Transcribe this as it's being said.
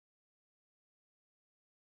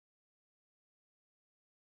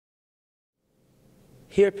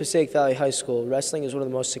Here at Passaic Valley High School, wrestling is one of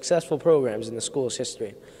the most successful programs in the school's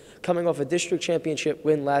history. Coming off a district championship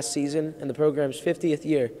win last season and the program's 50th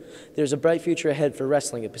year, there's a bright future ahead for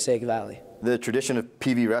wrestling at Passaic Valley. The tradition of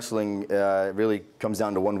PV wrestling really comes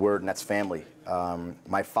down to one word, and that's family.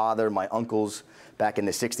 My father, my uncles, back in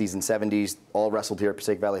the 60s and 70s, all wrestled here at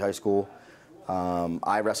Passaic Valley High School.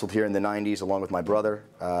 I wrestled here in the 90s along with my brother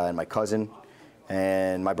and my cousin.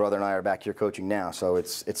 And my brother and I are back here coaching now. So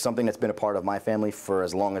it's something that's been a part of my family for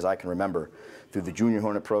as long as I can remember. Through the Junior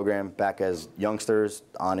Hornet program, back as youngsters,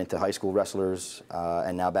 on into high school wrestlers,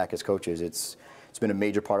 and now back as coaches. It's been a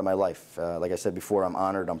major part of my life. Like I said before, I'm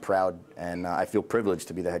honored, I'm proud, and I feel privileged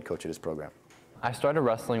to be the head coach of this program. I started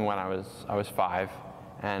wrestling when I was 5,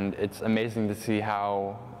 and it's amazing to see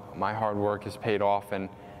how my hard work has paid off. And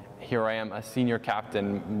here I am, a senior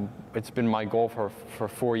captain. It's been my goal for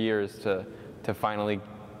 4 years to finally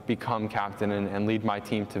become captain and lead my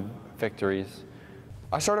team to victories.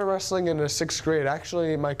 I started wrestling in the 6th grade.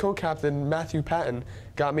 Actually, my co-captain, Matthew Patton,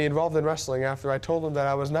 got me involved in wrestling after I told him that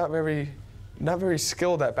I was not very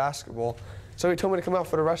skilled at basketball. So he told me to come out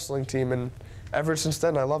for the wrestling team, and ever since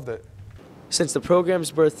then, I loved it. Since the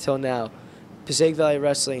program's birth till now, Passaic Valley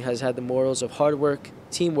Wrestling has had the morals of hard work,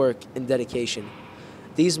 teamwork, and dedication.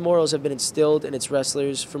 These morals have been instilled in its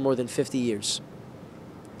wrestlers for more than 50 years.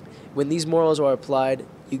 When these morals are applied,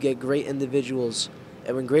 you get great individuals,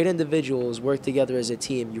 and when great individuals work together as a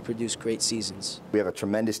team, you produce great seasons. We have a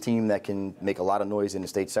tremendous team that can make a lot of noise in the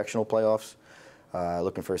state sectional playoffs,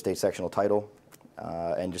 looking for a state sectional title,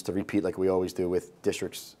 and just to repeat like we always do with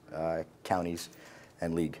districts, counties,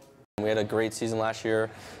 and league. We had a great season last year,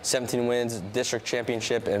 17 wins, district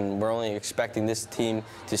championship, and we're only expecting this team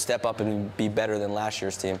to step up and be better than last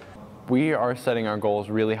year's team. We are setting our goals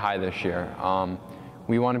really high this year.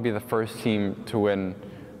 We want to be the first team to win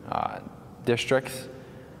districts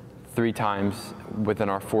 3 times within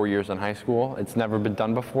our 4 years in high school. It's never been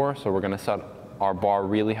done before, so we're going to set our bar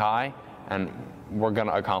really high, and we're going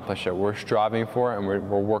to accomplish it. We're striving for it, and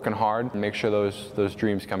we're working hard to make sure those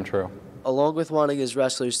dreams come true. Along with wanting his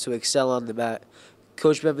wrestlers to excel on the mat,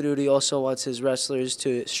 Coach Benvenuti also wants his wrestlers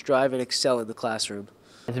to strive and excel in the classroom.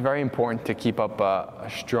 It's very important to keep up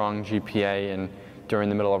a strong GPA during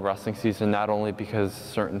the middle of wrestling season, not only because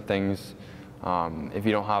certain things, if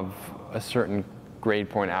you don't have a certain grade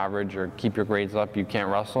point average or keep your grades up, you can't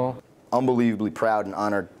wrestle. Unbelievably proud and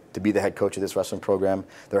honored to be the head coach of this wrestling program.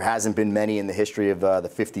 There hasn't been many in the history of the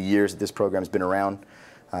 50 years that this program's been around.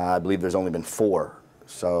 I believe there's only been 4.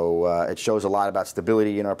 So it shows a lot about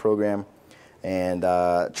stability in our program and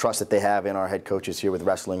trust that they have in our head coaches here with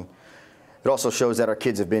wrestling. It also shows that our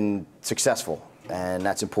kids have been successful, and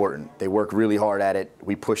that's important. They work really hard at it.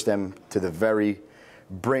 We push them to the very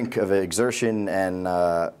brink of exertion and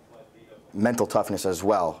mental toughness as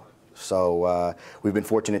well. So we've been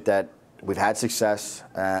fortunate that we've had success,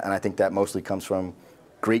 and I think that mostly comes from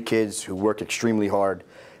great kids who work extremely hard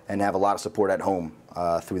and have a lot of support at home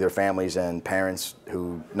through their families and parents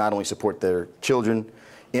who not only support their children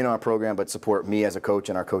in our program, but support me as a coach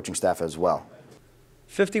and our coaching staff as well.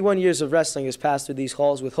 51 years of wrestling has passed through these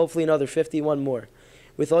halls, with hopefully another 51 more.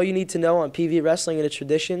 With all you need to know on PV wrestling and its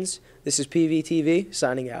traditions, this is PVTV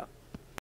signing out.